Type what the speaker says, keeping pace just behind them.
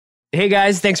Hey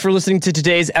guys, thanks for listening to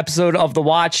today's episode of The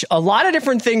Watch. A lot of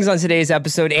different things on today's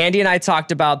episode. Andy and I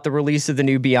talked about the release of the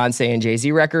new Beyoncé and Jay-Z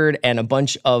record and a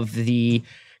bunch of the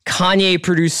Kanye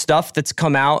produced stuff that's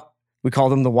come out. We call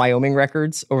them the Wyoming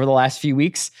records over the last few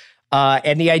weeks.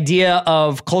 And the idea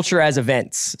of culture as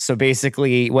events. So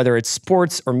basically, whether it's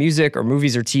sports or music or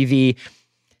movies or TV,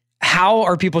 how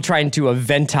are people trying to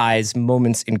eventize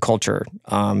moments in culture?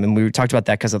 And we talked about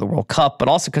that because of the World Cup, but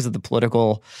also because of the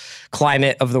political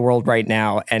climate of the world right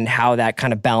now and how that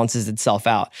kind of balances itself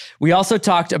out. We also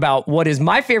talked about what is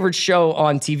my favorite show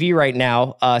on TV right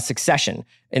now, Succession,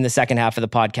 in the second half of the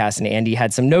podcast. And Andy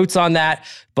had some notes on that.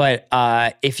 But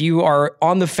if you are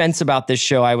on the fence about this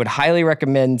show, I would highly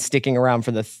recommend sticking around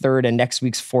for the third and next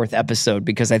week's fourth episode,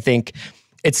 because I think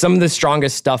it's some of the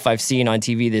strongest stuff I've seen on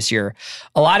TV this year.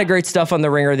 A lot of great stuff on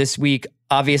The Ringer this week.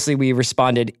 Obviously, we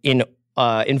responded in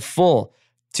full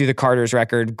to the Carter's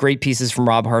record. Great pieces from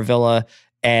Rob Harvilla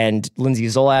and Lindsay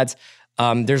Zolads.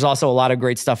 There's also a lot of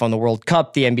great stuff on the World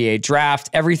Cup, the NBA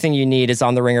draft. Everything you need is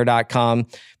on theringer.com.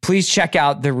 Please check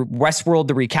out the Westworld,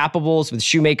 The Recapables with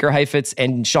Shoemaker, Heifetz,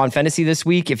 and Sean Fennessy this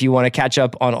week if you want to catch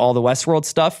up on all the Westworld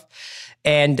stuff.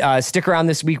 And stick around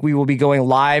this week. We will be going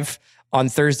live on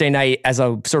Thursday night as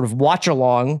a sort of watch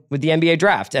along with the NBA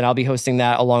draft. And I'll be hosting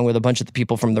that along with a bunch of the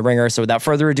people from The Ringer. So without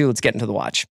further ado, let's get into the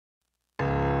watch.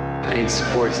 I need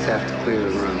sports to have to clear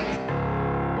the room.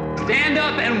 Stand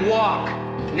up and walk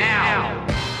now.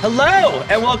 Hello,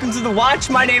 and welcome to The Watch.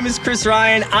 My name is Chris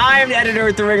Ryan. I'm the editor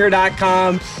at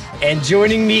theringer.com. And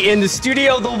joining me in the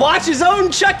studio, The Watch's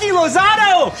own Chucky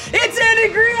Lozano. It's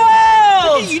Andy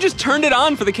Greenwald. You just turned it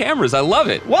on for the cameras. I love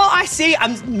it. Well, I see.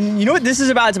 You know what this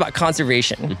is about? It's about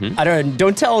conservation. Mm-hmm.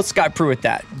 Don't tell Scott Pruitt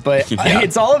that, but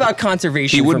it's all about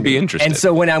conservation. He wouldn't be interested. And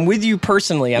so when I'm with you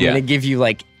personally, I'm going to give you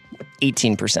like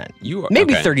 18%. You are,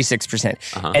 maybe okay.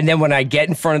 36%. Uh-huh. And then when I get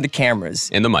in front of the cameras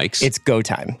and the mics, it's go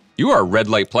time. You are a red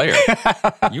light player.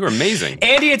 You are amazing.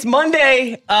 Andy, it's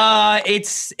Monday.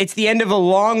 It's the end of a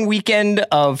long weekend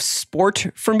of sport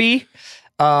for me.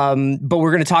 But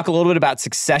we're going to talk a little bit about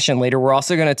Succession later. We're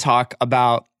also going to talk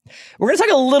a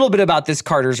little bit about this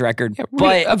Carter's record. Yeah,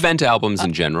 but event albums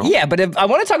in general. Yeah, but I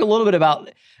want to talk a little bit about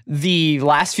the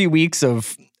last few weeks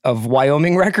of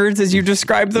Wyoming records, as you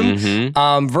described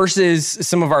them, versus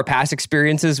some of our past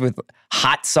experiences with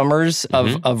hot summers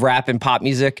of rap and pop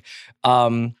music.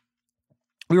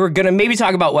 We were going to maybe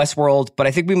talk about Westworld, but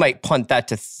I think we might punt that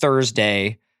to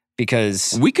Thursday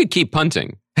because we could keep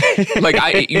punting.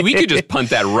 We could just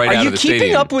punt that right out of the stadium. Are you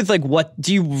keeping up with what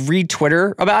do you read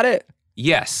Twitter about it?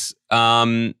 Yes.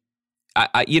 I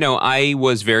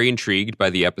was very intrigued by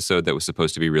the episode that was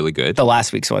supposed to be really good. The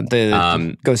last week's one,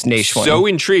 the Ghost Nation one. So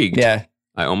intrigued. Yeah.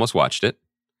 I almost watched it.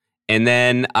 And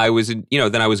then I was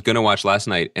going to watch last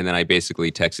night. And then I basically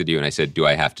texted you and I said, do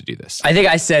I have to do this? I think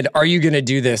I said, are you going to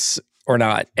do this or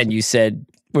not? And you said,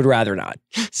 would rather not.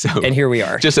 And here we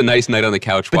are. Just a nice night on the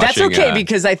couch but watching. That's okay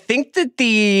because I think that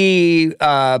the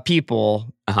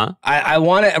people, I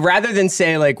want to, rather than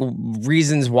say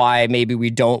reasons why maybe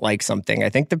we don't like something, I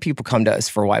think the people come to us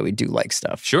for why we do like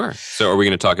stuff. Sure. So are we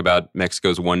going to talk about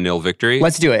Mexico's 1-0 victory?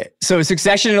 Let's do it. So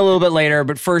Succession a little bit later,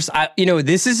 but first,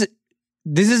 this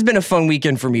has been a fun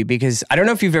weekend for me because I don't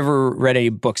know if you've ever read any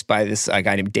books by this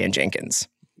guy named Dan Jenkins.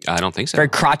 I don't think so. Very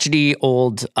crotchety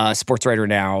old sports writer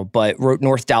now, but wrote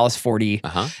North Dallas 40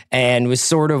 and was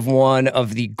sort of one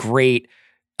of the great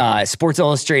Sports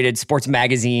Illustrated, sports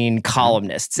magazine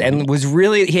columnists. And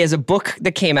he has a book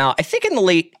that came out, I think in the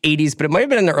late 80s, but it might have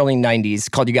been in the early 90s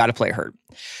called You Gotta Play Hurt.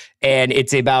 And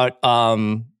it's about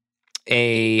a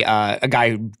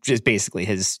guy who just basically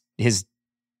his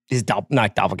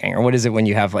not doppelganger. What is it when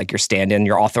you have your stand-in,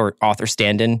 your author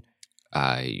stand-in?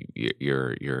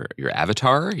 Your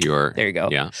avatar, there you go.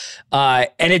 Yeah.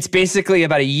 And it's basically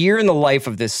about a year in the life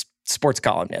of this sports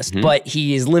columnist, but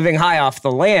he is living high off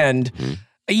the land.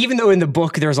 Even though in the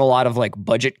book there's a lot of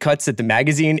budget cuts at the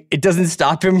magazine, it doesn't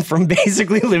stop him from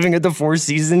basically living at the Four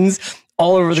Seasons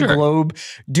all over the globe,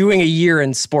 doing a year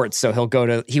in sports. So he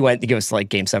goes to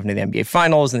Game 7 of the NBA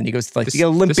Finals, and then he goes to the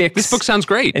Olympics. This book sounds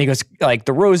great. And he goes to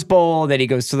the Rose Bowl, then he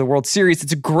goes to the World Series.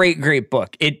 It's a great, great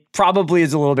book. It probably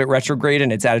is a little bit retrograde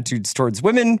in its attitudes towards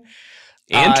women.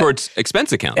 And towards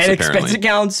expense accounts, Expense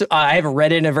accounts. I haven't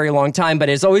read it in a very long time, but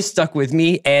it's always stuck with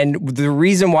me. And the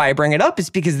reason why I bring it up is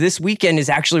because this weekend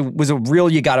was a real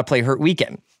you gotta play hurt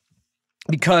weekend.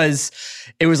 Because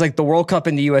it was the World Cup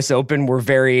and the US Open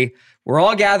we're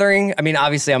all gathering. I mean,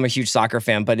 obviously I'm a huge soccer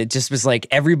fan, but it just was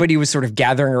everybody was sort of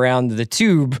gathering around the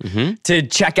tube to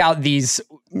check out these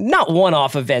not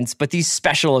one-off events, but these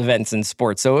special events in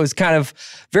sports. So it was kind of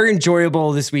very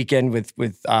enjoyable this weekend with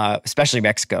especially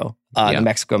Mexico. The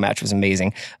Mexico match was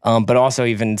amazing. But also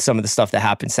even some of the stuff that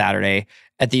happened Saturday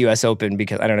at the U.S. Open,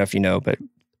 because I don't know if you know, but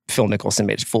Phil Mickelson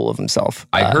made a fool of himself.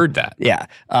 I heard that. Yeah.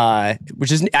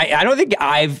 Which is, I don't think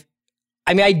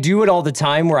I do it all the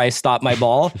time where I stop my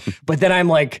ball, but then I'm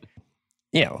like,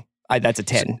 that's a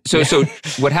 10. So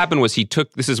what happened was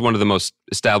this is one of the most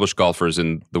established golfers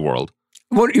in the world.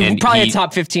 Well, probably a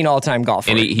top 15 all-time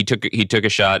golfer. And he took a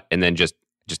shot and then just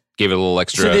gave it a little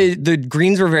extra. So the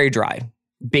greens were very dry,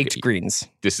 baked greens.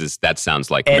 That sounds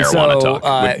like marijuana talk.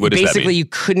 What does basically, that mean? you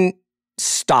couldn't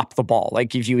stop the ball.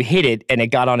 Like if you hit it and it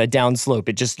got on a down slope,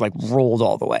 it just like rolled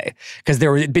all the way because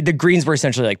the greens were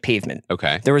essentially like pavement.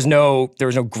 Okay, there was no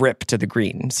grip to the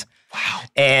greens. Wow.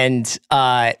 And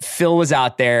Phil was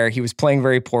out there. He was playing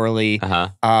very poorly.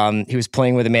 He was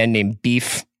playing with a man named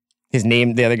Beef.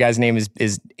 The other guy's name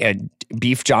is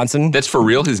Beef Johnson. That's for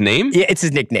real, his name? Yeah, it's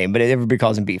his nickname, but everybody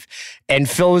calls him Beef. And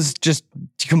Phil was just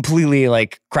completely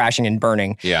like crashing and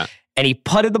burning. Yeah. And he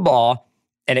putted the ball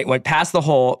and it went past the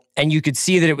hole and you could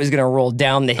see that it was going to roll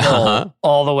down the hill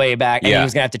all the way back. And he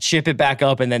was going to have to chip it back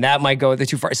up and then that might go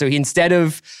too far. So instead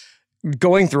of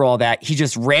going through all that, he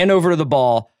just ran over to the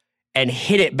ball and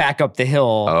hit it back up the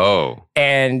hill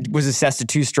and was assessed a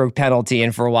 2-stroke penalty.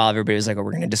 And for a while, everybody was like,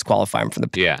 we're going to disqualify him from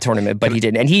the tournament. But he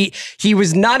didn't. And he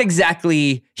was not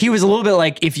exactly, he was a little bit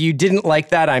like, if you didn't like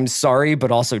that, I'm sorry,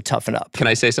 but also toughen up. Can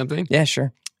I say something? Yeah,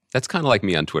 sure. That's kind of like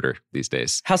me on Twitter these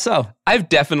days. How so? I've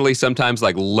definitely sometimes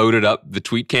like loaded up the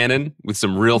tweet cannon with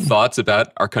some real thoughts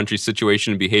about our country's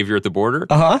situation and behavior at the border.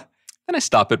 And I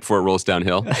stop it before it rolls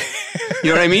downhill. You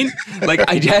know what I mean? Like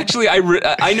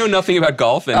I know nothing about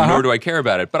golf and nor do I care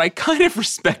about it, but I kind of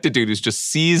respect a dude who just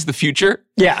sees the future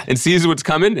and sees what's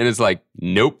coming and is like,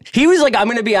 nope. He was like, I'm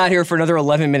going to be out here for another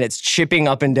 11 minutes chipping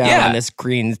up and down on this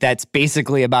green that's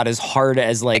basically about as hard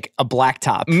as like a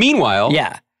blacktop. Meanwhile,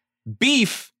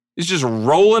 Beef is just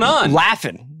rolling on.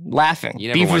 Laughing.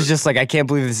 Beef was just like, I can't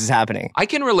believe this is happening. I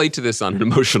can relate to this on an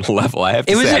emotional level. I have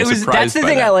to say, I'm surprised that's the by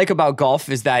thing that. I like about golf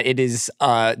is that it is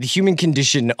the human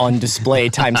condition on display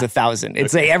times 1,000.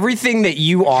 It's like everything that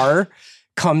you are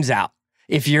comes out.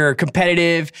 If you're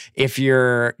competitive, if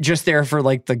you're just there for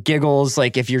like the giggles,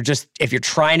 like if you're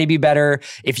trying to be better,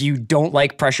 if you don't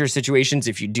like pressure situations,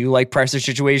 if you do like pressure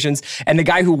situations. And the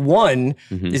guy who won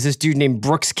is this dude named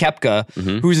Brooks Koepka,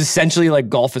 who's essentially like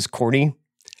golf is corny.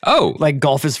 Oh. Like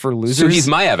golf is for losers. So he's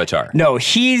my avatar. No,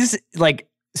 he's like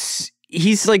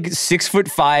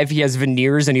 6'5". He has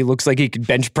veneers and he looks like he could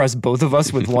bench press both of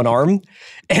us with one arm.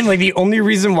 And like the only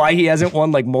reason why he hasn't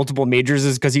won like multiple majors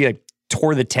is because he like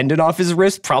tore the tendon off his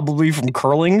wrist, probably from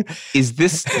curling. Is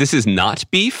this is not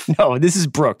Beef? No, this is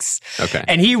Brooks. Okay.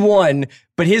 And he won,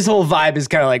 but his whole vibe is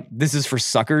kind of like, this is for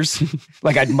suckers.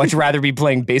 Like I'd much rather be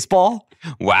playing baseball.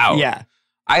 Wow. Yeah.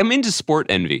 I'm into sport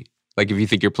envy. Like if you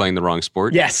think you're playing the wrong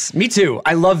sport. Yes, me too.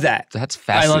 I love that. That's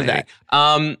fascinating. I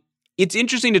love that. It's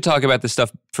interesting to talk about this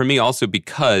stuff for me also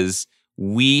because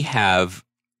we have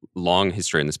long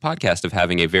history in this podcast of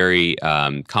having a very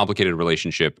complicated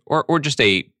relationship or just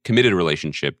a committed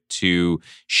relationship to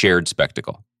shared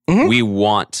spectacle. We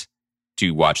want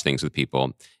to watch things with people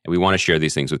and we want to share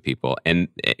these things with people. And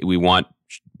we want,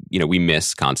 we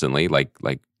miss constantly like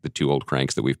the two old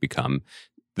cranks that we've become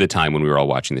the time when we were all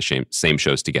watching the same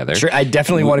shows together. Sure, I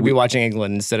definitely want to be watching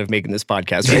England instead of making this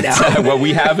podcast right now. Well,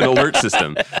 we have an alert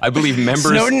system. I believe members...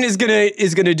 Snowden is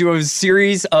gonna do a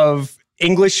series of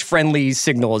English-friendly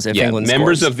signals if England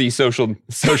members scores. of the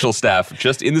social staff,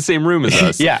 just in the same room as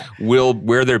us, will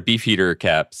wear their beef heater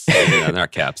caps.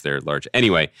 Not caps, they're large.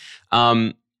 Anyway,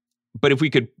 but if we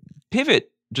could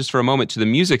pivot just for a moment to the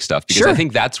music stuff, because I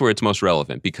think that's where it's most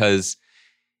relevant, because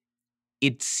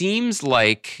it seems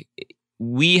like...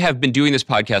 we have been doing this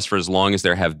podcast for as long as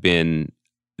there have been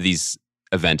these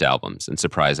event albums and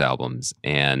surprise albums.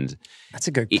 And that's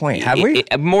a good point. Have we?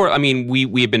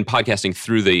 We have been podcasting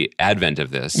through the advent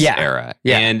of this era.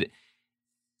 Yeah. And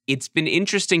it's been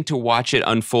interesting to watch it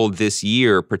unfold this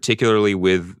year, particularly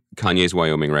with Kanye's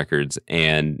Wyoming records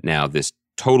and now this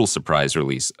total surprise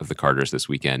release of the Carters this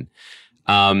weekend.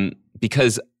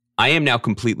 Because I am now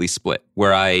completely split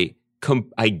where I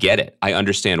get it. I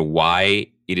understand why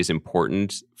it is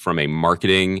important from a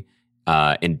marketing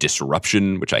and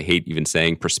disruption, which I hate even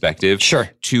saying, perspective,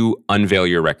 to unveil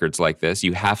your records like this.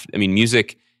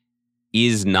 Music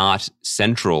is not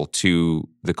central to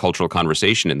the cultural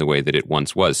conversation in the way that it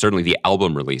once was. Certainly the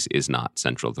album release is not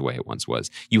central the way it once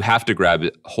was. You have to grab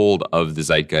hold of the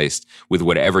zeitgeist with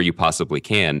whatever you possibly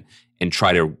can and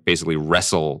try to basically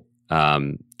wrestle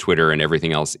Twitter and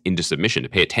everything else into submission to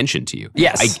pay attention to you.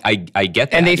 Yes. I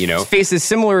get that. And they face a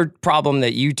similar problem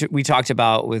that we talked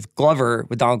about with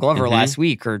Donald Glover last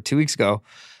week or 2 weeks ago,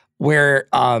 where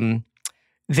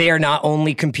they are not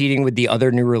only competing with the other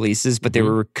new releases, but they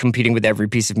were competing with every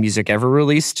piece of music ever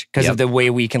released because of the way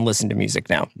we can listen to music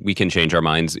now. We can change our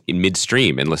minds in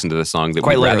midstream and listen to the song that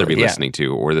we'd rather be listening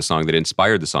to, or the song that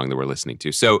inspired the song that we're listening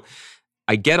to. So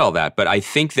I get all that, but I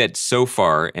think that so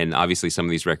far, and obviously some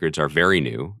of these records are very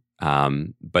new,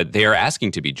 but they are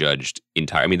asking to be judged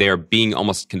entirely. I mean, they are being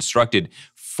almost constructed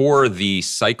for the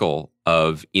cycle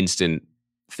of instant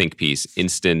think piece,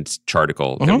 instant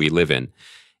charticle that we live in.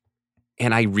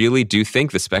 And I really do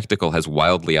think the spectacle has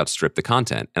wildly outstripped the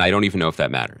content. And I don't even know if that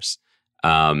matters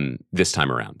this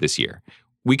time around, this year.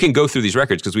 We can go through these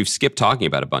records because we've skipped talking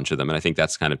about a bunch of them. And I think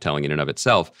that's kind of telling in and of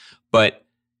itself. But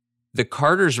the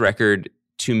Carter's record,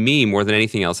 to me, more than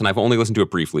anything else, and I've only listened to it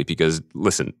briefly because,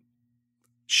 listen,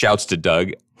 shouts to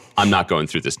Doug, I'm not going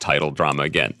through this title drama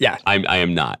again. Yeah. I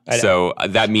am not. So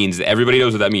that means, everybody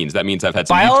knows what that means. That means I've had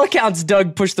some... By all accounts,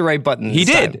 Doug pushed the right button. He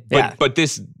did. But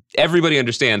this... Everybody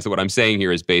understands that what I'm saying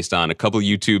here is based on a couple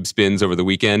YouTube spins over the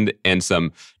weekend and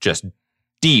some just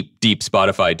deep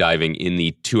Spotify diving in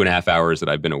the 2.5 hours that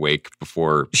I've been awake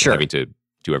before having to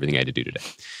do everything I had to do today.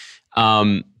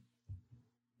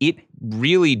 It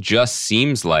really just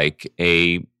seems like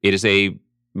it is a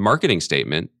marketing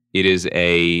statement. It is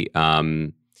a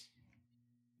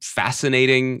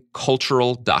fascinating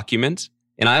cultural document.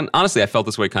 And honestly, I felt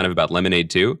this way kind of about Lemonade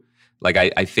too. Like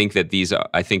I think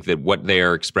that what they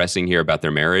are expressing here about their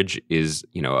marriage is,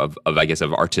 of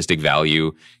artistic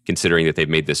value, considering that they've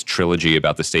made this trilogy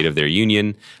about the state of their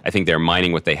union. I think they're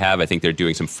mining what they have. I think they're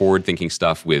doing some forward-thinking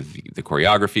stuff with the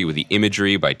choreography, with the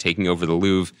imagery, by taking over the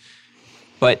Louvre.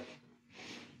 But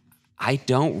I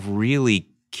don't really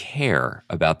care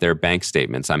about their bank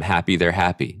statements. I'm happy they're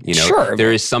happy. Sure.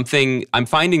 There is something, I'm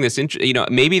finding this,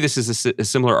 maybe this is a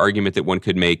similar argument that one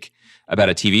could make about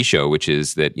a TV show, which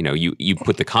is that, you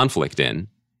put the conflict in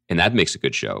and that makes a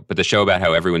good show. But the show about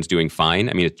how everyone's doing fine,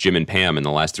 I mean, it's Jim and Pam in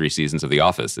the last 3 seasons of The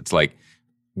Office. It's like,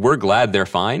 we're glad they're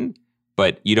fine,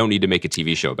 but you don't need to make a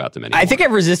TV show about them anymore. I think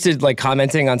I've resisted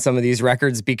commenting on some of these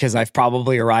records because I've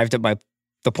probably arrived at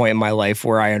the point in my life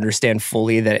where I understand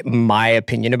fully that my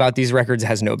opinion about these records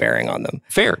has no bearing on them.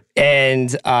 Fair.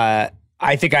 And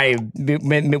I think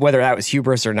whether that was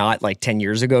hubris or not, 10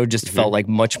 years ago, just felt like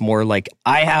much more like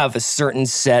I have a certain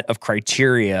set of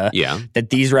criteria that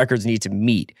these records need to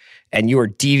meet. And you are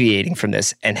deviating from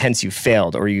this, and hence you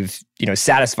failed, or you've,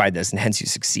 satisfied this, and hence you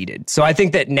succeeded. So I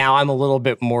think that now I'm a little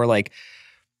bit more like,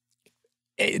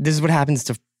 this is what happens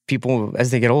to people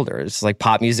as they get older. It's like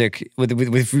pop music,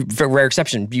 with rare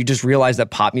exception, you just realize that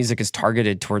pop music is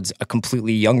targeted towards a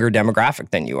completely younger demographic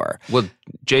than you are. Well,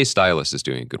 Jay Stylus is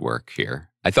doing good work here.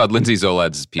 I thought Lindsay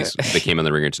Zolad's piece that came on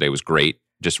The Ringer today was great,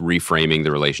 just reframing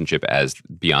the relationship as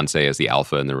Beyoncé as the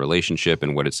alpha in the relationship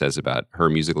and what it says about her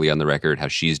musically on the record, how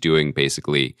she's doing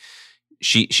basically...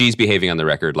 She's behaving on the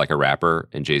record like a rapper,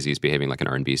 and Jay-Z's behaving like an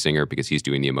R&B singer because he's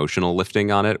doing the emotional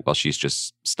lifting on it while she's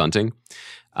just stunting.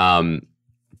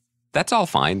 That's all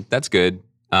fine. That's good.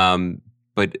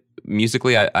 But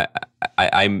musically,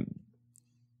 I'm.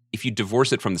 If you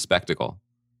divorce it from the spectacle,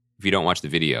 if you don't watch the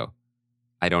video,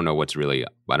 I don't know what's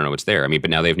there. I mean, but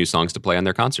now they have new songs to play on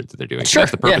their concert that they're doing. Sure,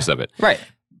 that's the purpose of it. Right.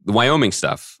 The Wyoming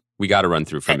stuff, we got to run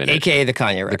through for a minute. AKA the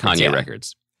Kanye records. The Kanye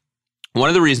records. One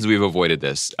of the reasons we've avoided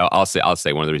this, I'll say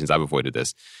one of the reasons I've avoided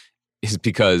this is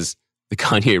because the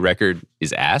Kanye record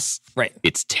is ass. Right.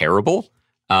 It's terrible.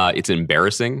 It's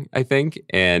embarrassing, I think.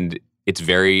 And it's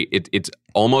it's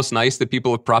almost nice that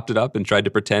people have propped it up and tried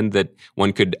to pretend that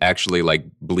one could actually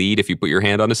bleed if you put your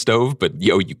hand on a stove, but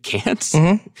you can't.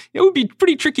 Mm-hmm. It would be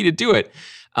pretty tricky to do it.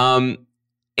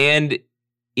 And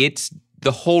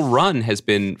the whole run has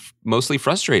been mostly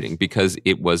frustrating because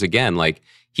it was, again,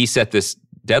 he set this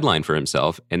deadline for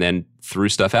himself and then threw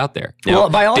stuff out there. Now,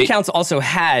 by all accounts, also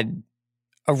had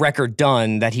a record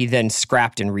done that he then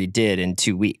scrapped and redid in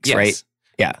 2 weeks, right?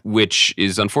 Yeah. Which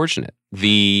is unfortunate.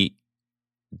 The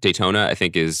Daytona, I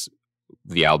think, is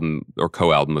the album or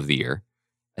co-album of the year.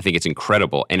 I think it's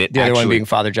incredible. And the other one being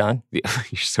Father John. You're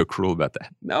so cruel about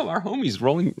that. No, our homie's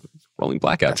rolling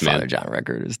blackouts, that man. Father John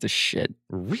record is the shit.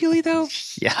 Really, though?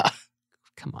 Yeah.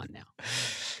 Come on now.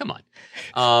 Come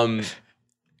on.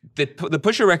 The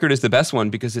Pusha record is the best one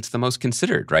because it's the most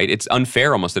considered, right? It's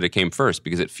unfair almost that it came first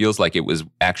because it feels like it was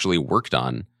actually worked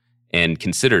on and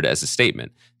considered as a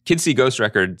statement. Kids See Ghost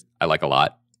record, I like a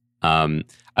lot.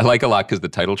 I like a lot because the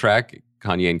title track,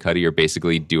 Kanye and Cudi, are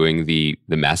basically doing the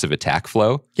Massive Attack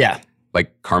flow. Yeah.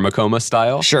 like Karma Coma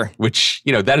style. Sure. Which,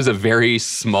 that is a very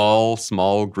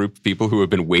small group of people who have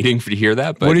been waiting to hear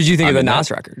that. But what did you think of the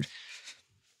Nas record?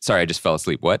 Sorry, I just fell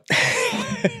asleep. What?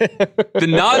 The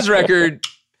Nas record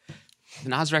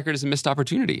is a missed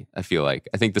opportunity, I feel like.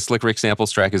 I think the Slick Rick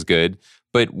samples track is good,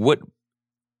 but what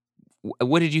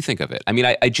did you think of it? I mean,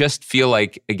 I just feel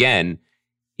like, again,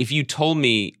 if you told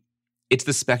me it's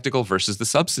the spectacle versus the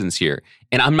substance here,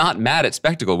 and I'm not mad at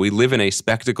spectacle. We live in a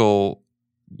spectacle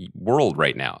world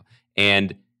right now.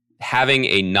 And having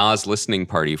a Nas listening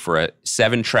party for a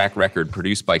 7-track record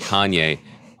produced by Kanye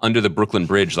under the Brooklyn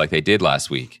Bridge like they did last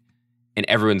week, and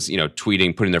everyone's,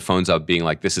 tweeting, putting their phones up, being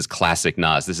like, this is classic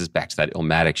Nas. This is back to that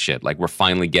Illmatic shit. Like, we're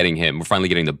finally getting him. We're finally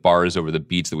getting the bars over the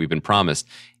beats that we've been promised.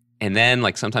 And then,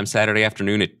 like, sometime Saturday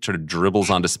afternoon, it sort of dribbles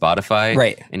onto Spotify.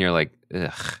 Right. And you're like,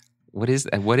 ugh, what is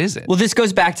it? Well, this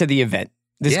goes back to the event.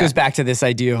 This goes back to this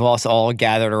idea of us all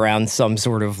gathered around some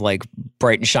sort of, like,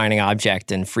 bright and shining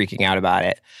object and freaking out about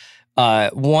it.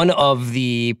 One of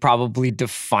the probably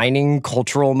defining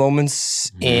cultural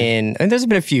moments and there's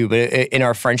been a few, but in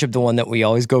our friendship, the one that we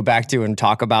always go back to and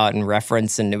talk about and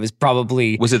reference, and it was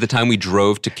probably... Was it the time we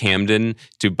drove to Camden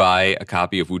to buy a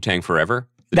copy of Wu-Tang Forever?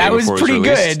 That was pretty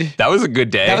good. That was a good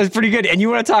day. That was pretty good. And you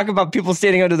want to talk about people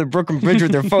standing under the Brooklyn Bridge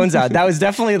with their phones out. That was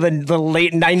definitely the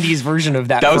late 90s version of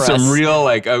that. That was some real,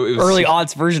 like... early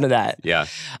aughts version of that. Yeah.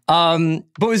 But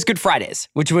it was Good Fridays,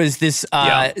 which was this...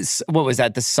 what was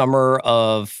that? The summer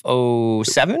of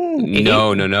 07?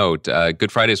 No.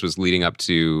 Good Fridays was leading up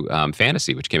to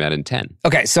Fantasy, which came out in 10.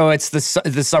 Okay, so it's the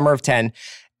summer of 10.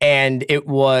 And it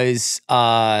was...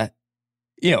 a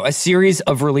series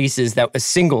of releases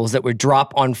singles that would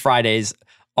drop on Fridays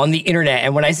on the internet.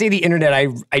 And when I say the internet,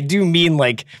 I do mean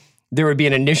like there would be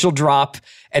an initial drop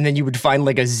and then you would find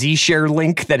like a Z-Share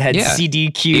link that had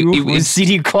CD-Q, it was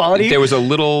CD quality. There was a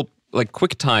little like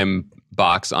QuickTime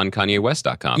box on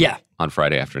KanyeWest.com on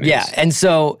Friday afternoons. Yeah, and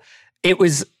so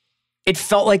it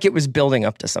felt like it was building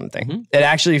up to something. Mm-hmm. It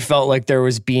actually felt like there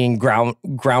was being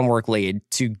groundwork laid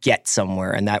to get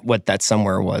somewhere. And what that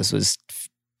somewhere was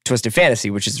Twisted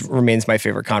Fantasy, which remains my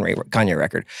favorite Kanye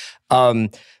record.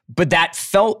 But that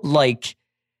felt like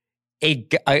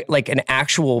like an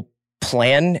actual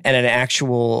plan and an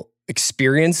actual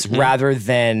experience rather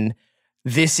than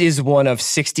this is one of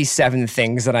 67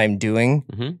 things that I'm doing.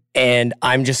 Mm-hmm. And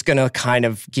I'm just going to kind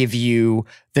of give you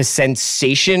the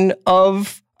sensation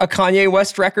of a Kanye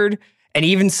West record. And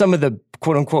even some of the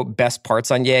quote unquote best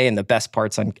parts on Ye and the best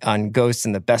parts on Ghost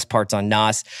and the best parts on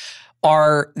Nas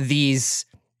are these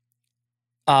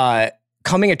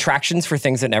coming attractions for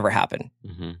things that never happen.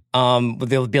 Mm-hmm.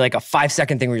 There'll be like a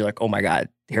 5-second thing where you're like, oh my God,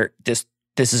 here, this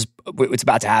is what's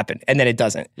about to happen. And then it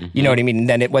doesn't. Mm-hmm. You know what I mean? And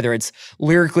then whether it's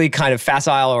lyrically kind of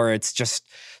facile or it's just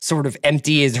sort of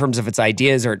empty in terms of its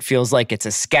ideas, or it feels like it's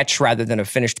a sketch rather than a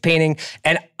finished painting.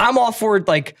 And I'm all for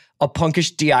like a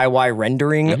punkish DIY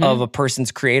rendering of a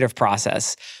person's creative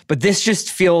process. But this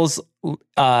just feels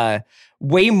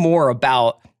way more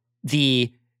about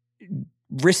the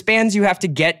wristbands you have to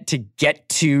get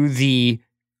to the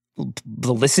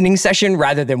listening session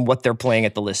rather than what they're playing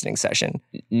at the listening session.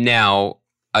 Now,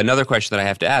 another question that I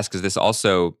have to ask is this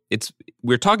also,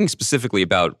 we're talking specifically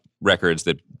about records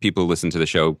that people who listen to the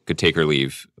show could take or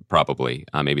leave, probably.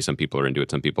 Maybe some people are into it,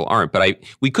 some people aren't. But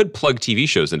we could plug TV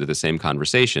shows into the same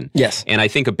conversation. Yes. And I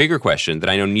think a bigger question that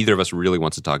I know neither of us really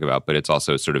wants to talk about, but it's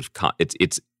also sort of,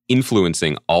 it's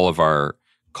influencing all of our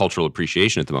cultural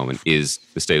appreciation at the moment is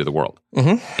the state of the world.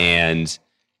 Mm-hmm. And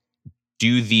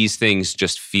do these things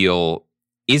just feel,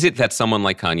 is it that someone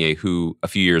like Kanye, who a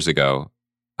few years ago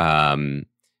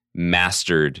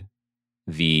mastered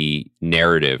the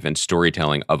narrative and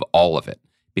storytelling of all of it?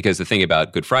 Because the thing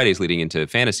about Good Fridays leading into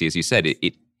Fantasy, as you said,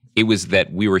 it was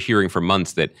that we were hearing for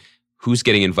months that who's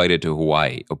getting invited to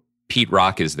Hawaii? Oh, Pete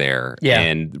Rock is there,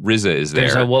 and RZA is there.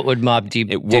 There's a What Would Mobb Deep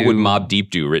Do? What Would Mobb Deep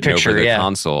Do written over the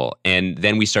console. And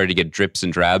then we started to get drips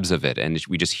and drabs of it. And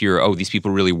we just hear, oh, these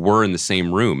people really were in the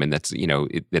same room. And that's,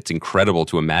 that's incredible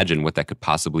to imagine what that could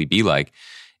possibly be like.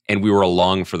 And we were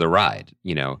along for the ride,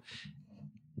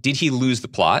 Did he lose the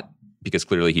plot? Because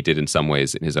clearly he did in some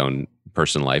ways in his own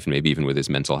personal life and maybe even with his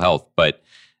mental health. But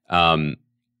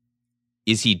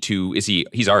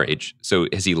he's our age, so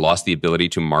has he lost the ability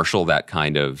to marshal that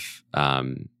kind of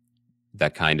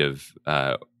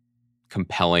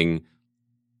compelling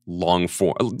long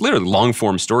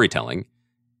form storytelling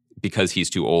because he's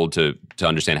too old to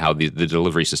understand how the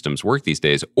delivery systems work these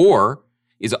days? Or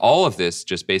is all of this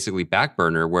just basically back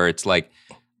burner where it's like,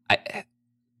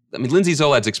 Lindsay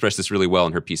Zolad's expressed this really well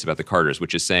in her piece about the Carters,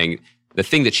 which is saying the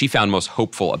thing that she found most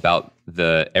hopeful about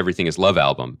the Everything Is Love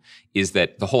album is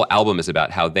that the whole album is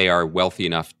about how they are wealthy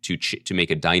enough to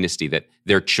make a dynasty, that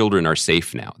their children are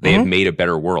safe now. They have made a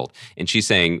better world. And she's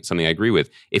saying something I agree with.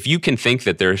 If you can think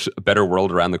that there's a better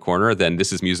world around the corner, then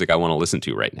this is music I want to listen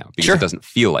to right now, because it doesn't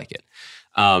feel like it.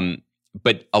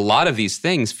 But a lot of these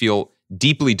things feel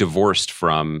deeply divorced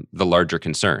from the larger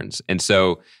concerns. And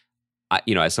so,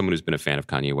 as someone who's been a fan of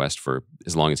Kanye West for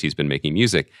as long as he's been making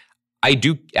music, I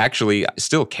do actually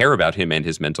still care about him and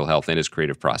his mental health and his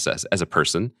creative process as a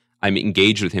person. I'm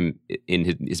engaged with him in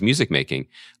his music making,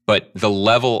 but the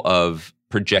level of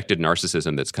projected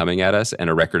narcissism that's coming at us, and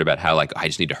a record about how, like, I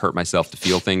just need to hurt myself to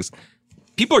feel things.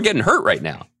 People are getting hurt right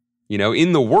now,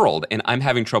 in the world, and I'm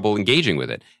having trouble engaging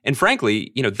with it. And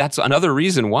frankly, that's another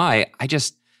reason why I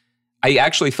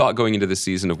actually thought going into this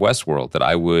season of Westworld that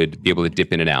I would be able to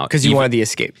dip in and out. Because you wanted the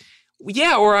escape.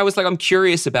 Yeah, or I was like, I'm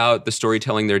curious about the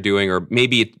storytelling they're doing, or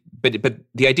maybe, but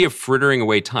the idea of frittering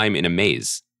away time in a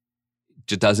maze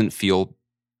just doesn't feel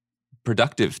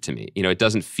productive to me. It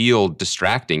doesn't feel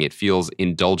distracting. It feels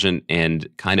indulgent and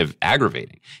kind of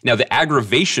aggravating. Now, the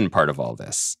aggravation part of all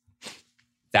this,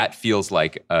 that feels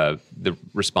like the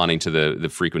responding to the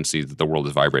frequency that the world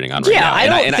is vibrating on right now.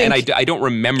 I don't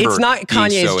remember. It's not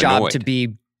Kanye's job to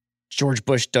be George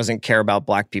Bush doesn't care about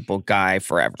black people guy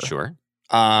forever. Sure.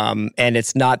 And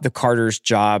it's not the Carters'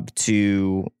 job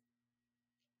to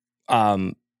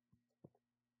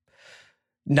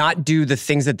not do the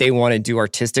things that they want to do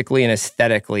artistically and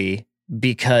aesthetically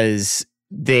because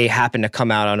they happen to come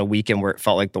out on a weekend where it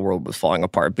felt like the world was falling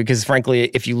apart. Because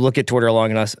frankly, if you look at Twitter long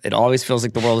enough, it always feels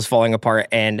like the world is falling apart.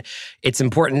 And it's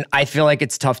important. I feel like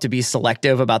it's tough to be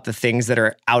selective about the things that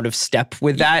are out of step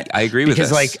with that. I agree with this.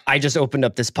 Because I just opened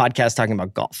up this podcast talking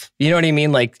about golf. You know what I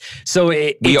mean?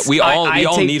 We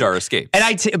all need our escapes.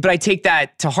 But I take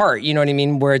that to heart. You know what I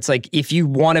mean? Where it's like, if you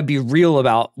want to be real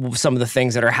about some of the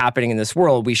things that are happening in this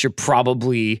world, we should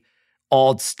probably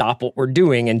all stop what we're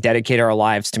doing and dedicate our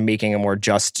lives to making a more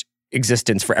just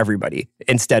existence for everybody,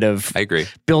 instead of I agree.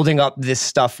 building up this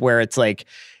stuff where it's like,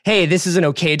 hey, this is an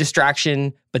okay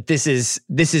distraction, but this is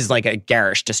like a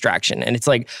garish distraction. And it's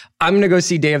like, I'm going to go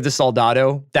see Day of the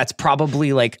Soldado. That's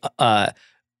probably like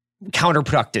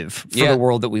counterproductive for the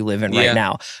world that we live in right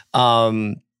now.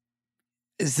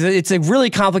 It's a really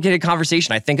complicated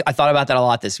conversation. I thought about that a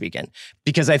lot this weekend,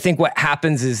 because I think what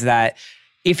happens is that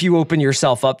if you open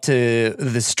yourself up to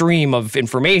the stream of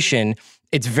information,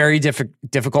 it's very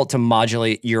difficult to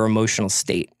modulate your emotional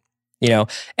state, And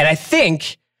I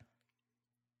think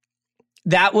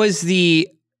that was Kanye's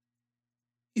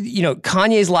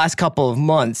last couple of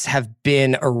months have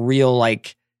been a real,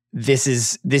 like, this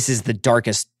is the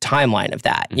darkest timeline of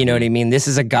that. You know what I mean? This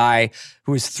is a guy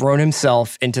who has thrown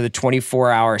himself into the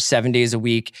 24-hour, 7 days a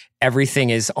week,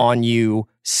 everything is on you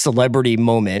celebrity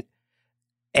moment,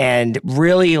 and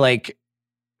really, like,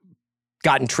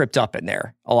 gotten tripped up in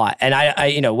there a lot. And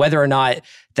I whether or not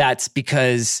that's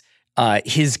because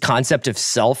his concept of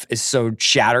self is so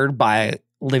shattered by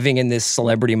living in this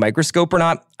celebrity microscope or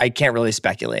not, I can't really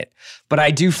speculate. But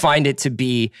I do find it to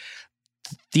be,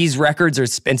 these records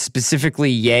and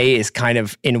specifically Ye is kind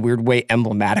of in a weird way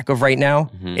emblematic of right now.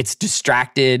 It's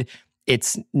distracted.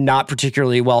 It's not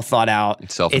particularly well thought out.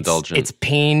 It's self-indulgent. It's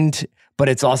pained, but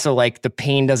it's also like the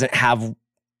pain doesn't have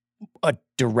a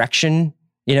direction,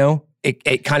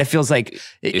 It kind of feels like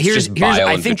here's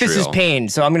I think this is pain,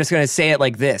 so I'm just going to say it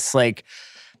like this. Like,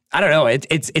 I don't know.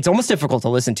 It's almost difficult to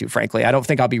listen to, frankly. I don't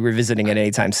think I'll be revisiting it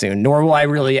anytime soon, nor will I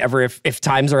really ever, if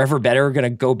times are ever better, going to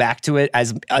go back to it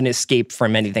as an escape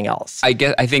from anything else. I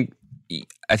think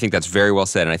that's very well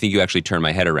said, and I think you actually turned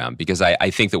my head around, because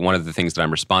I think that one of the things that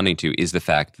I'm responding to is the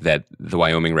fact that the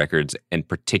Wyoming records, and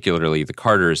particularly the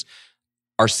Carters,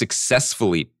 are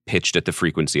successfully pitched at the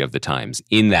frequency of the times,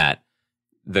 in that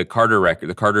the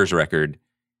Carters record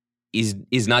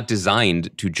is not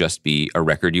designed to just be a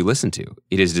record you listen to.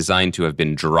 It is designed to have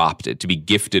been dropped, to be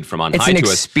gifted from on high to us. It's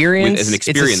an experience. It's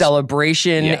a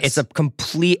celebration. Yes. It's a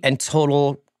complete and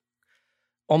total,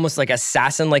 almost like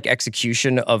assassin-like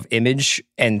execution of image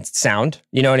and sound.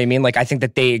 You know what I mean? Like, I think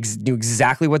that they knew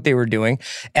exactly what they were doing.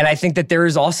 And I think that there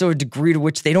is also a degree to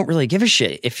which they don't really give a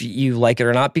shit if you like it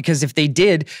or not, because if they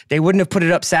did, they wouldn't have put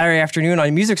it up Saturday afternoon on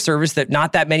a music service that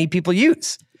not that many people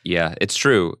use. Yeah, it's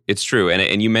true. It's true.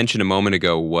 And you mentioned a moment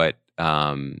ago what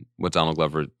Donald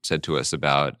Glover said to us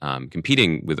about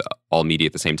competing with all media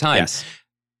at the same time. Yes.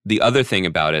 The other thing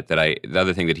about it the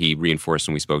other thing that he reinforced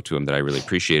when we spoke to him that I really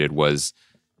appreciated was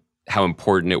how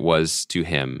important it was to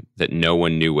him that no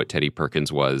one knew what Teddy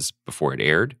Perkins was before it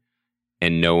aired,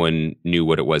 and no one knew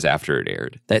what it was after it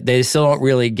aired. That they still don't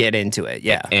really get into it,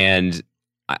 yeah. And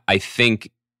I think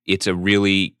it's a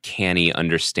really canny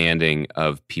understanding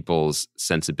of people's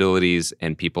sensibilities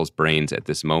and people's brains at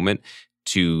this moment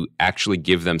to actually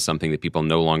give them something that people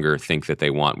no longer think that they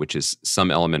want, which is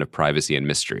some element of privacy and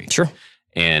mystery. Sure.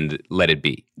 And let it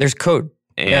be. There's code.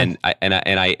 And I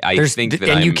think that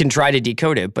and you can try to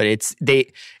decode it, but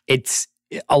it's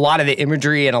a lot of the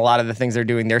imagery and a lot of the things they're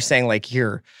doing. They're saying like,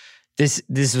 here, this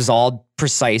was all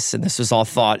precise and this was all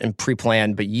thought and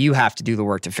pre-planned, but you have to do the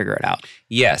work to figure it out.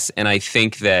 Yes, and I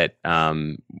think that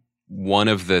one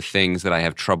of the things that I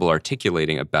have trouble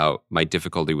articulating about my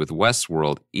difficulty with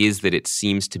Westworld is that it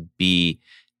seems to be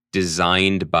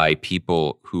designed by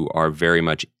people who are very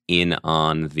much in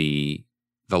on the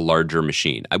larger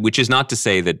machine, which is not to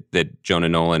say that Jonah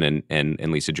Nolan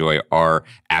and Lisa Joy are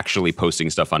actually posting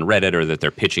stuff on Reddit or that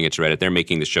they're pitching it to Reddit. They're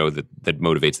making the show that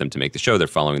motivates them to make the show. They're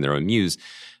following their own muse.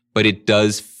 But it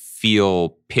does feel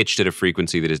pitched at a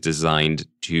frequency that is designed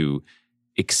to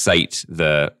excite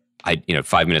 5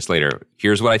 minutes later,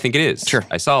 here's what I think it is. Sure.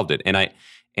 I solved it. And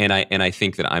I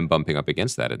think that I'm bumping up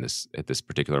against that at this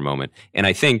particular moment. And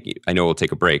I know we'll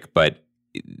take a break, but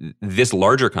this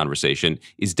larger conversation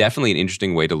is definitely an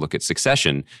interesting way to look at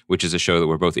Succession, which is a show that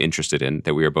we're both interested in,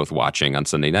 that we are both watching on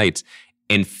Sunday nights,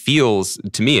 and feels,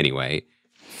 to me anyway,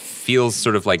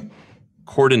 sort of like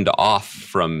cordoned off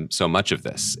from so much of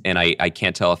this. And I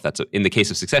can't tell if that's, in the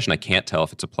case of Succession, I can't tell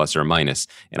if it's a plus or a minus.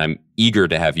 And I'm eager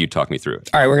to have you talk me through it.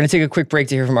 All right, we're going to take a quick break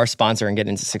to hear from our sponsor and get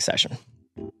into Succession.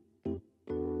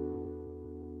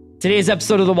 Today's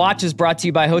episode of The Watch is brought to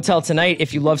you by Hotel Tonight.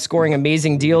 If you love scoring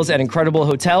amazing deals at incredible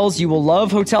hotels, you will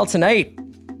love Hotel Tonight.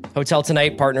 Hotel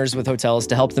Tonight partners with hotels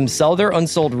to help them sell their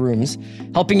unsold rooms,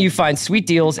 helping you find sweet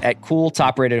deals at cool,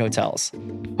 top-rated hotels.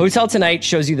 Hotel Tonight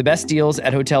shows you the best deals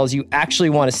at hotels you actually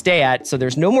want to stay at, so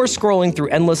there's no more scrolling through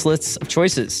endless lists of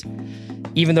choices.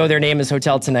 Even though their name is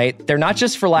Hotel Tonight, they're not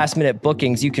just for last-minute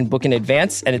bookings. You can book in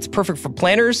advance, and it's perfect for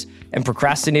planners and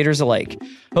procrastinators alike.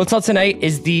 Hotel Tonight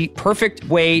is the perfect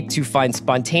way to find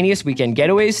spontaneous weekend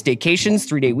getaways,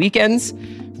 staycations, 3-day weekends,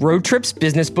 road trips,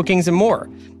 business bookings, and more.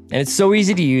 And it's so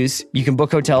easy to use. You can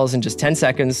book hotels in just 10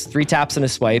 seconds, 3 taps and a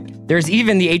swipe. There's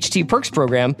even the HT Perks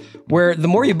program, where the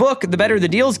more you book, the better the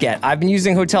deals get. I've been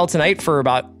using Hotel Tonight for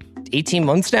about 18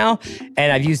 months now,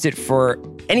 and I've used it for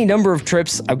any number of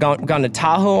trips. I've gone to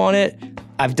Tahoe on it.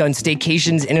 I've done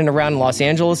staycations in and around Los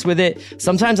Angeles with it.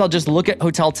 Sometimes I'll just look at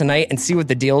Hotel Tonight and see what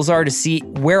the deals are to see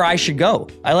where I should go.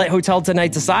 I let Hotel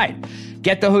Tonight decide.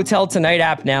 Get the Hotel Tonight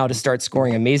app now to start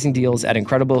scoring amazing deals at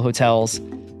incredible hotels.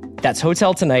 That's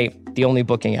Hotel Tonight, the only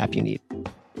booking app you need.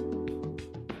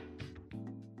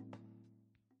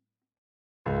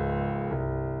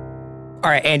 All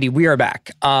right, Andy, we are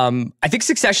back. I think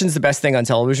Succession's the best thing on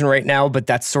television right now, but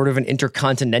that's sort of an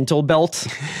intercontinental belt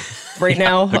right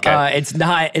now. Okay. It's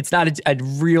not a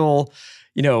real,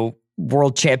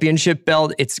 world championship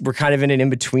belt. We're kind of in an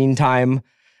in-between time.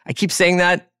 I keep saying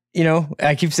that,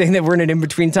 I keep saying that we're in an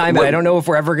in-between time, but I don't know if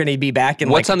we're ever going to be back in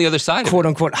what's on the other side quote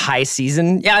unquote high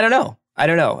season. Yeah, I don't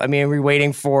know. I mean, we're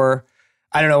waiting for,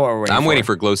 I don't know what we're waiting for. I'm waiting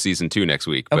for Glow Season 2 next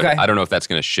week, but I don't know if that's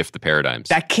going to shift the paradigms.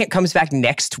 That comes back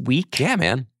next week? Yeah,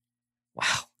 man. Wow.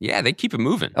 Yeah, they keep it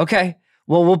moving. Okay.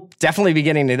 Well, we'll definitely be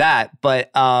getting to that,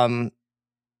 but I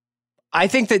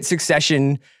think that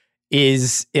Succession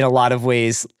is, in a lot of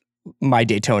ways, my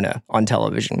Daytona on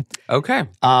television. Okay.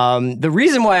 The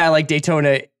reason why I like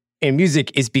Daytona in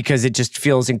music is because it just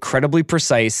feels incredibly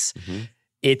precise. Mm-hmm.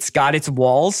 It's got its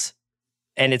walls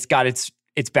and it's got its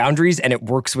boundaries, and it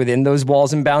works within those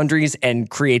walls and boundaries and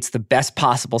creates the best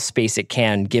possible space it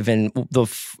can given the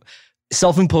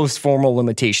self-imposed formal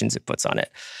limitations it puts on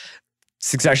it.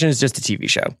 Succession is just a TV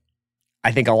show.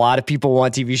 I think a lot of people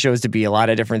want TV shows to be a lot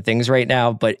of different things right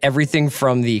now, but everything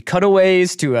from the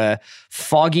cutaways to a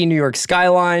foggy New York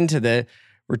skyline to the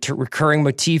recurring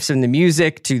motifs in the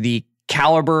music to the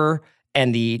caliber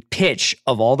and the pitch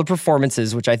of all the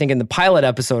performances, which I think in the pilot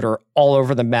episode are all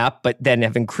over the map, but then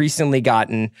have increasingly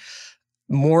gotten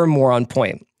more and more on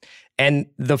point. And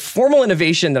the formal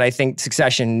innovation that I think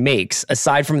Succession makes,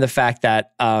 aside from the fact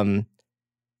that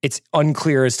it's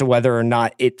unclear as to whether or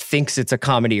not it thinks it's a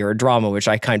comedy or a drama, which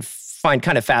I find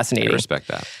kind of fascinating. I respect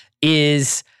that.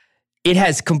 Is it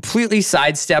has completely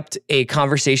sidestepped a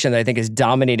conversation that I think has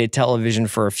dominated television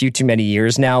for a few too many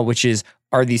years now, which is,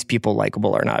 are these people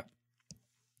likable or not?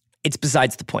 It's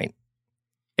besides the point.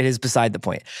 It is beside the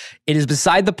point. It is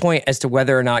beside the point as to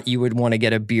whether or not you would want to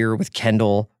get a beer with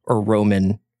Kendall or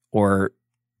Roman or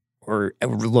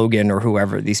Logan or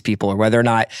whoever these people, or whether or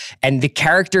not, and the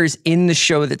characters in the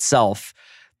show itself,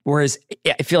 whereas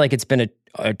I feel like it's been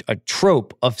a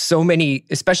trope of so many,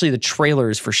 especially the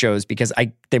trailers for shows, because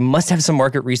they must have some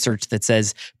market research that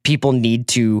says people need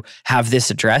to have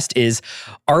this addressed is,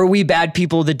 are we bad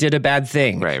people that did a bad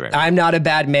thing? Right. I'm not a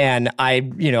bad man.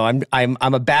 I'm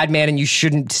a bad man and you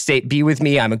shouldn't be with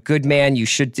me. I'm a good man. You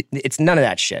should. It's none of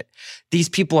that shit. These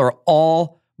people are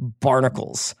all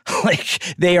barnacles.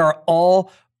 Like, they are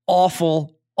all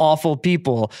awful, awful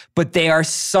people, but they are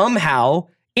somehow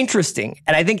interesting.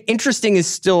 And I think interesting is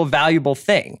still a valuable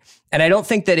thing. And I don't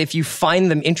think that if you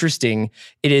find them interesting,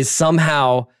 it is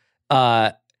somehow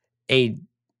a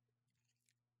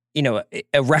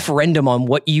referendum on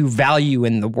what you value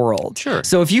in the world. Sure.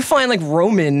 So if you find like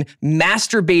Roman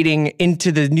masturbating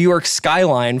into the New York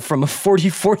skyline from a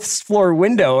 44th floor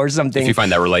window or something. If you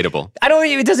find that relatable.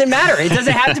 It doesn't matter. It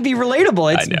doesn't have to be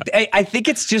relatable. I know. I think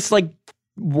it's just like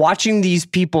watching these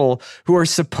people who are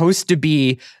supposed to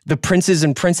be the princes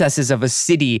and princesses of a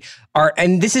city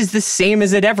and this is the same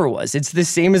as it ever was. It's the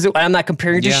same as I'm not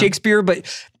comparing to Shakespeare, but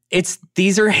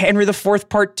these are Henry IV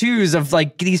part twos of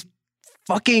like these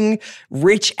fucking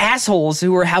rich assholes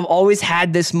who have always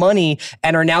had this money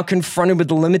and are now confronted with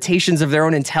the limitations of their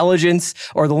own intelligence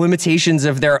or the limitations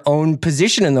of their own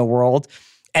position in the world,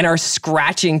 and are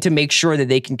scratching to make sure that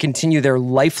they can continue their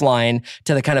lifeline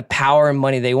to the kind of power and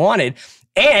money they wanted.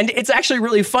 And it's actually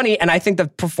really funny, and I think the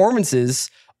performances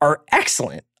are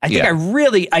excellent. I think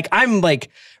I'm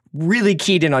really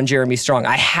keyed in on Jeremy Strong.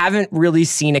 I haven't really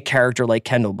seen a character like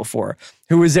Kendall before,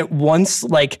 who is at once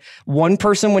like one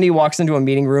person when he walks into a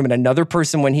meeting room and another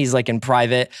person when he's like in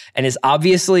private, and is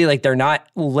obviously like they're not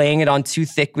laying it on too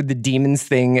thick with the demons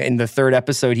thing. In the third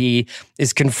episode, he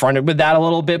is confronted with that a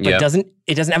little bit, but it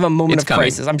doesn't have a moment of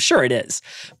crisis. I'm sure it is,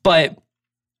 but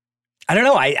I don't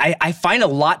know. I find a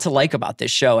lot to like about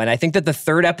this show. And I think that the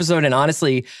third episode, and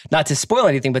honestly, not to spoil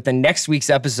anything, but the next week's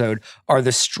episode are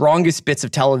the strongest bits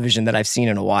of television that I've seen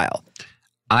in a while.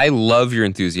 I love your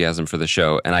enthusiasm for the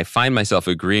show, and I find myself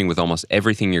agreeing with almost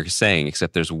everything you're saying,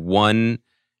 except there's one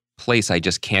place I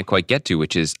just can't quite get to,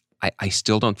 which is I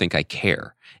still don't think I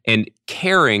care. And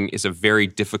caring is a very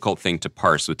difficult thing to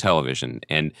parse with television.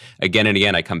 And again,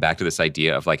 I come back to this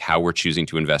idea of like how we're choosing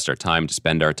to invest our time, to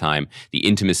spend our time, the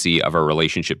intimacy of our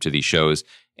relationship to these shows,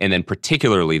 and then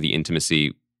particularly the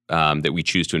intimacy that we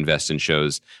choose to invest in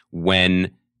shows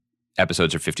when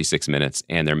episodes are 56 minutes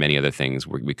and there are many other things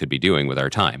we could be doing with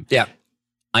our time. Yeah.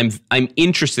 I'm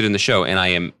interested in the show, and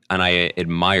I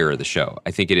admire the show.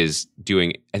 I think it's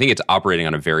operating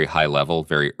on a very high level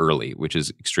very early, which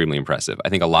is extremely impressive. I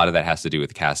think a lot of that has to do with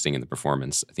the casting and the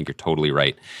performance. I think you're totally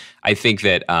right. I think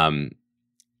that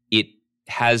it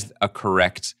has a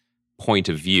correct point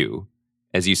of view,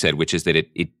 as you said, which is that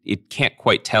it can't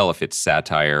quite tell if it's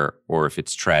satire or if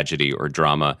it's tragedy or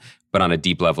drama, but on a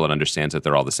deep level, it understands that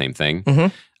they're all the same thing.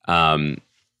 Mm-hmm.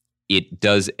 It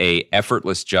does a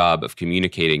effortless job of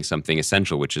communicating something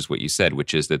essential, which is what you said,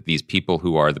 which is that these people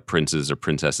who are the princes or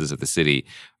princesses of the city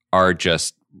are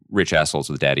just rich assholes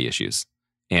with daddy issues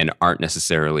and aren't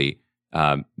necessarily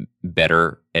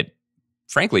better at,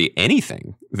 frankly,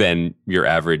 anything than your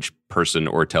average person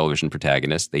or television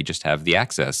protagonist. They just have the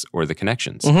access or the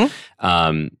connections.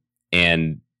 Mm-hmm.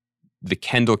 And the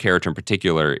Kendall character in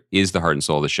particular is the heart and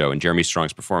soul of the show, and Jeremy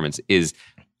Strong's performance is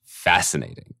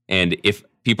fascinating. And if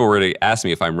people were to ask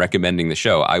me if I'm recommending the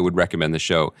show, I would recommend the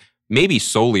show maybe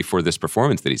solely for this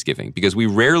performance that he's giving, because we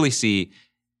rarely see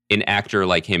an actor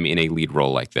like him in a lead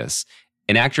role like this.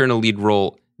 An actor in a lead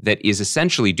role that is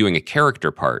essentially doing a character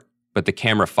part, but the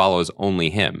camera follows only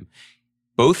him.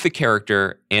 Both the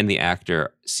character and the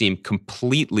actor seem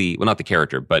completely, well, not the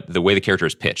character, but the way the character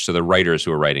is pitched. So the writers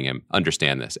who are writing him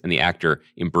understand this, and the actor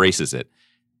embraces it.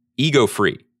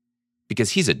 Ego-free.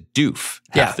 Because he's a doof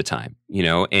half the time,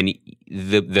 and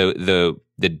the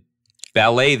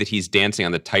ballet that he's dancing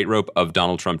on the tightrope of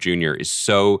Donald Trump Jr. is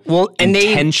so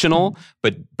intentional,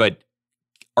 but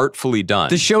artfully done.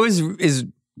 The show is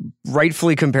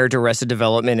rightfully compared to Arrested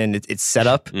Development and its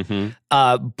setup.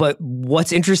 Mm-hmm. But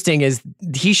what's interesting is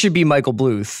he should be Michael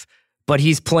Bluth, but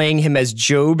he's playing him as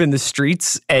Job in The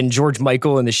Streets and George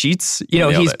Michael in The Sheets.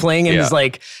 He's playing him as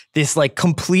like this like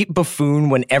complete buffoon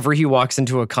whenever he walks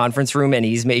into a conference room, and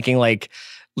he's making like,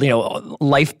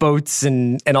 lifeboats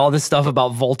and all this stuff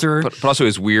about Volter. But also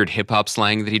his weird hip hop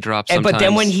slang that he drops sometimes. But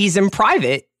then when he's in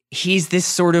private, he's this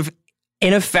sort of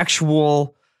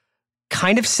ineffectual,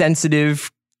 kind of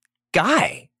sensitive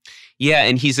guy. Yeah,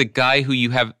 and he's a guy who you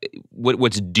have,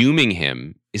 what's dooming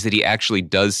him is that he actually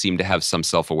does seem to have some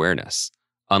self-awareness,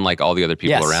 unlike all the other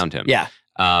people around him. Yeah.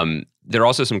 There are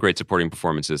also some great supporting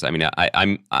performances. I mean,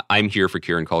 I'm here for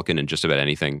Kieran Culkin in just about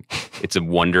anything. It's a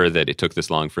wonder that it took this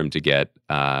long for him to get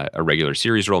a regular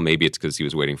series role. Maybe it's because he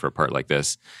was waiting for a part like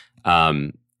this.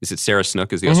 Is it Sarah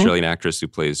Snook is the Australian actress who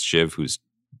plays Shiv, who's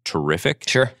terrific?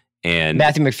 Sure. And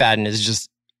Matthew McFadden is just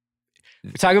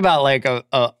talk about like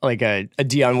a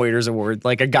Dion Waiters award,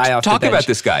 like a guy off the bench. Talk about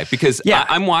this guy, because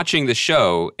I'm watching the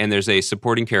show and there's a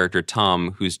supporting character,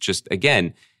 Tom, who's just,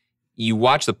 again, you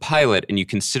watch the pilot and you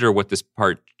consider what this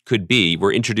part could be.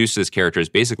 We're introduced to this character as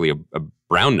basically a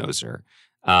brown-noser.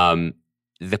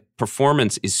 The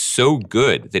performance is so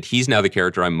good that he's now the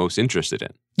character I'm most interested in.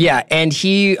 Yeah, and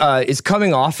he is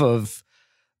coming off of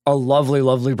a lovely,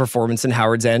 lovely performance in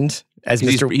Howard's End.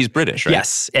 He's British, right?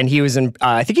 Yes, and he was in,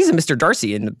 I think he's in Mr.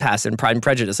 Darcy in the past in Pride and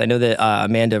Prejudice. I know that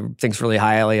Amanda thinks really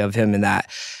highly of him in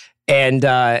that. And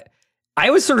I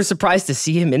was sort of surprised to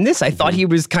see him in this. I thought he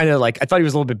was kind of like, I thought he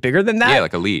was a little bit bigger than that. Yeah,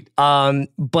 like a lead.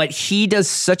 But he does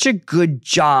such a good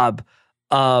job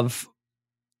of,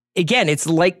 again, it's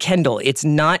like Kendall. It's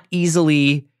not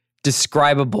easily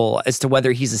describable as to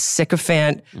whether he's a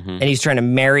sycophant and he's trying to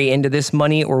marry into this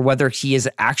money, or whether he is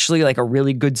actually like a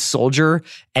really good soldier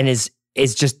and is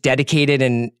just dedicated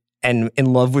and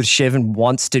in love with Shiv and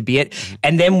wants to be it,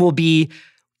 and then will be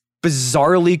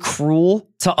bizarrely cruel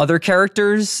to other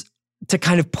characters to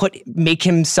kind of make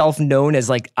himself known as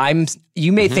like,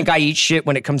 you may think I eat shit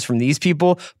when it comes from these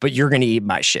people, but you're going to eat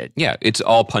my shit. Yeah, it's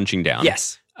all punching down.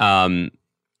 Yes.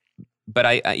 But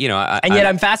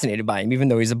I'm fascinated by him, even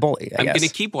though he's a bully. I'm going to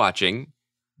keep watching,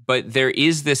 but there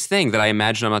is this thing that I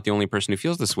imagine I'm not the only person who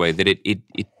feels this way, that it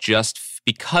just,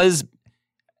 because,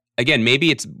 again, maybe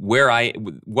it's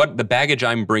what the baggage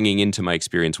I'm bringing into my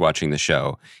experience watching the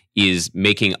show is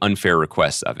making unfair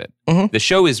requests of it. The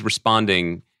show is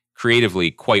responding creatively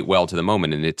quite well to the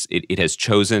moment, and it has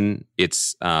chosen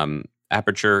its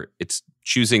aperture. It's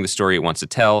choosing the story it wants to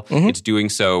tell. It's doing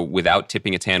so without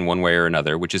tipping its hand one way or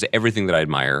another, which is everything that I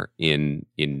admire in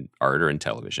art or in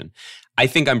television. I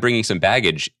think I'm bringing some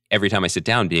baggage every time I sit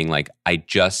down, being like, at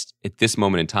this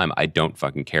moment in time, I don't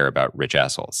fucking care about rich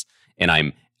assholes. And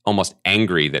I'm almost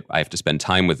angry that I have to spend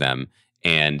time with them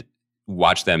and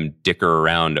watch them dicker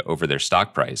around over their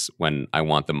stock price when I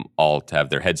want them all to have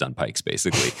their heads on pikes,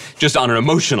 basically, just on an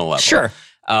emotional level. Sure.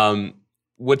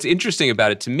 What's interesting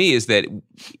about it to me is that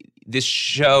this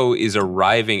show is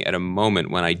arriving at a moment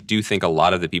when I do think a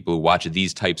lot of the people who watch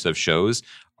these types of shows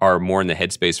are more in the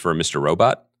headspace for a Mr.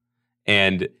 Robot.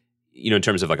 And, in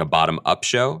terms of like a bottom-up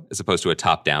show as opposed to a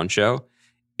top-down show,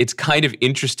 it's kind of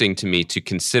interesting to me to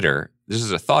consider. This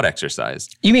is a thought exercise.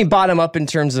 You mean bottom-up in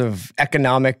terms of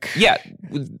economic? Yeah.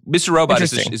 Mr. Robot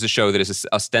is a show that is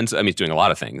ostensibly, I mean, it's doing a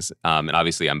lot of things. And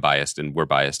obviously I'm biased and we're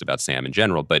biased about Sam in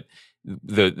general, but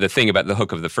the thing about the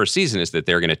hook of the first season is that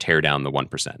they're going to tear down the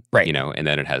 1%, right? And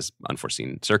then it has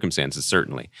unforeseen circumstances,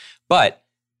 certainly. But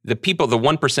the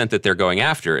 1% that they're going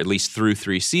after, at least through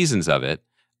 3 seasons of it,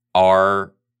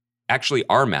 are actually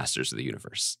masters of the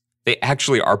universe. They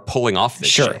actually are pulling off this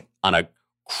shit on a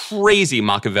crazy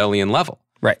Machiavellian level,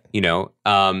 right?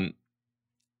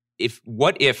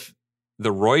 If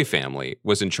the Roy family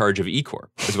was in charge of E-Corp,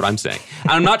 is what I'm saying.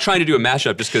 And I'm not trying to do a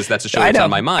mashup just because that's a show that's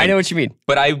on my mind. I know what you mean.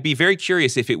 But I would be very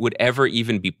curious if it would ever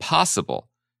even be possible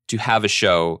to have a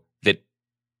show that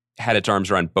had its arms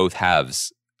around both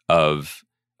halves of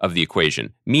the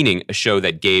equation, meaning a show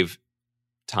that gave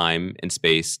time and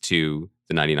space to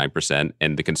the 99%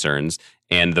 and the concerns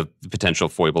and the potential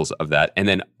foibles of that, and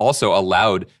then also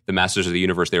allowed the masters of the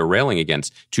universe they were railing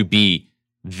against to be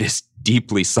this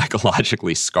deeply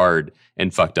psychologically scarred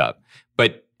and fucked up.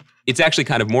 But it's actually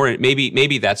kind of more,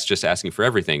 maybe that's just asking for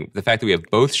everything. The fact that we have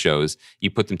both shows, you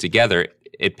put them together,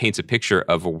 it paints a picture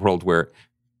of a world where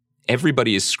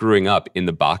everybody is screwing up in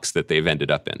the box that they've ended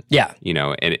up in. Yeah.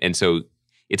 And so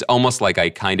it's almost like I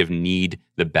kind of need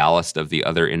the ballast of the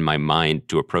other in my mind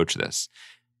to approach this.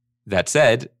 That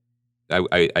said,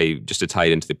 I just to tie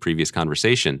it into the previous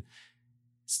conversation,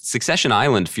 Succession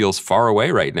Island feels far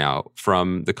away right now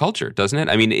from the culture, doesn't it?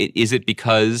 I mean, is it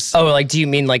because... Oh, like, do you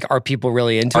mean like, are people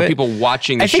really into it? Are people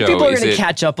watching the show? I think people are going to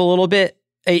catch up a little bit.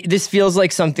 This feels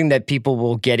like something that people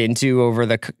will get into over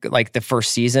the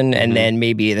first season, and then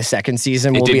maybe the second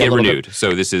season will be a little renewed.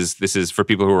 So this is for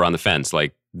people who are on the fence.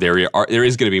 Like there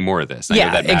is going to be more of this.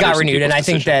 Yeah, it got renewed, and I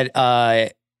think that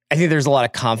I think there's a lot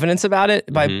of confidence about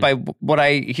it by what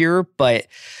I hear, but.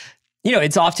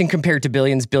 It's often compared to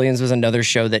Billions. Billions was another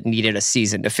show that needed a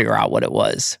season to figure out what it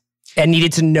was and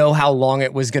needed to know how long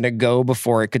it was going to go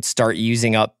before it could start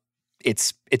using up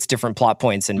its different plot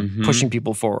points and pushing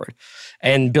people forward.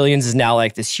 And Billions is now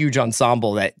like this huge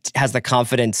ensemble that has the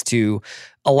confidence to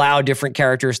allow different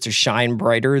characters to shine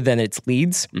brighter than its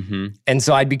leads. And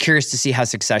so I'd be curious to see how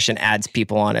Succession adds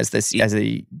people on as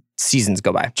the seasons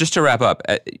go by. Just to wrap up,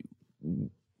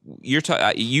 you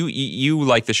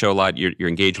like the show a lot. You're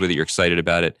engaged with it. You're excited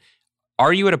about it.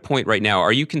 Are you at a point right now,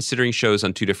 are you considering shows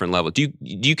on two different levels? Do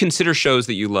you consider shows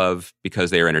that you love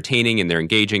because they're entertaining and they're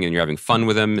engaging and you're having fun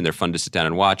with them and they're fun to sit down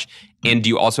and watch? And do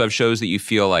you also have shows that you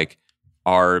feel like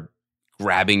are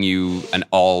grabbing you and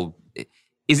all?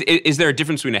 Is there a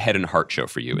difference between a head and heart show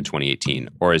for you in 2018,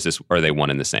 or are they one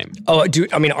and the same? Oh,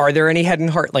 are there any head and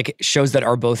heart, like shows that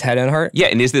are both head and heart? Yeah,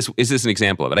 and is this an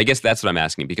example of it? I guess that's what I'm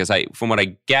asking, because from what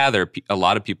I gather, a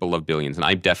lot of people love Billions, and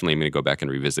I definitely am going to go back and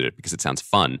revisit it because it sounds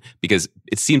fun. Because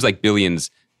it seems like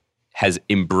Billions has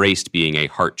embraced being a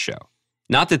heart show.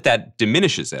 Not that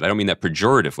diminishes it. I don't mean that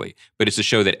pejoratively, but it's a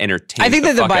show that entertains. I think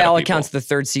that by all accounts, the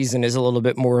third season is a little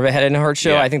bit more of a head and heart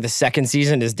show. Yeah. I think the second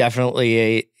season is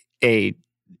definitely an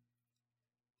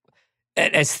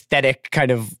aesthetic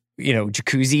kind of,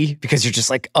 jacuzzi, because you're just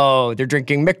like, oh, they're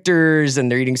drinking Michters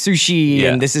and they're eating sushi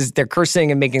and they're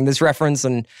cursing and making this reference.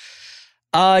 And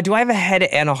do I have a head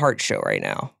and a heart show right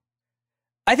now?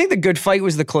 I think The Good Fight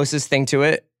was the closest thing to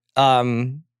it.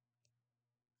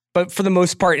 But for the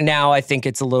most part now, I think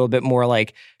it's a little bit more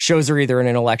like shows are either an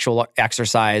intellectual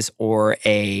exercise or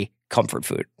a comfort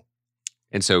food.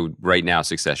 And so right now,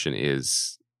 Succession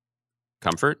is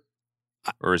comfort?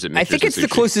 Or is it? I think it's the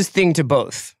closest thing to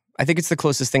both.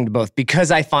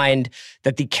 Because I find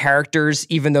that the characters,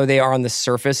 even though they are on the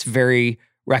surface very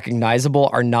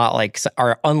recognizable,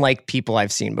 are unlike people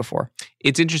I've seen before.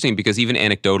 It's interesting because even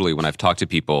anecdotally, when I've talked to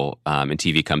people and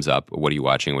TV comes up, what are you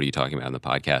watching? What are you talking about on the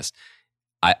podcast?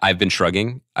 I've been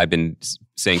shrugging. I've been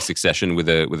saying Succession with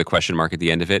a question mark at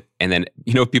the end of it, and then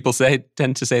what people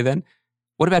tend to say then?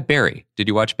 What about Barry? Did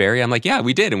you watch Barry? I'm like, yeah,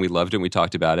 we did, and we loved it. And we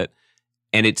talked about it.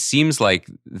 And it seems like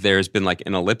there's been like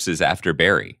an ellipsis after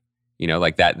Barry,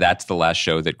 like that's the last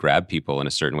show that grabbed people in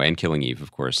a certain way, and Killing Eve,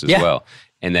 of course, as well.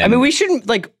 And then, we shouldn't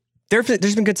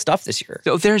there's been good stuff this year.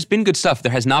 So there's been good stuff.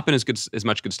 There has not been as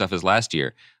much good stuff as last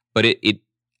year, but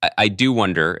I do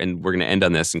wonder, and we're going to end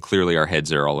on this, and clearly our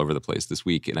heads are all over the place this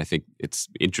week, and I think it's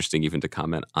interesting even to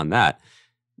comment on that.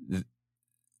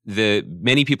 The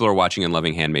many people are watching and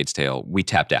loving Handmaid's Tale. We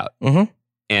tapped out.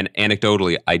 And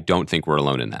anecdotally, I don't think we're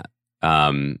alone in that.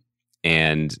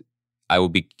 And I'll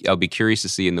be curious to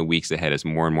see in the weeks ahead, as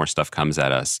more and more stuff comes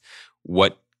at us,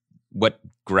 what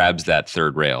grabs that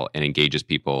third rail and engages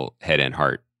people head and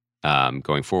heart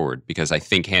going forward. Because I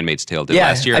think Handmaid's Tale did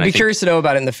last year. I'd be curious to know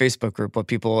about it in the Facebook group, what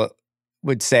people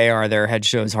would say are their head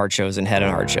shows, heart shows, and head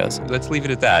and heart shows. Let's leave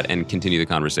it at that and continue the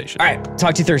conversation. All right,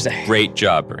 talk to you Thursday. Great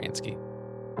job, Baranski.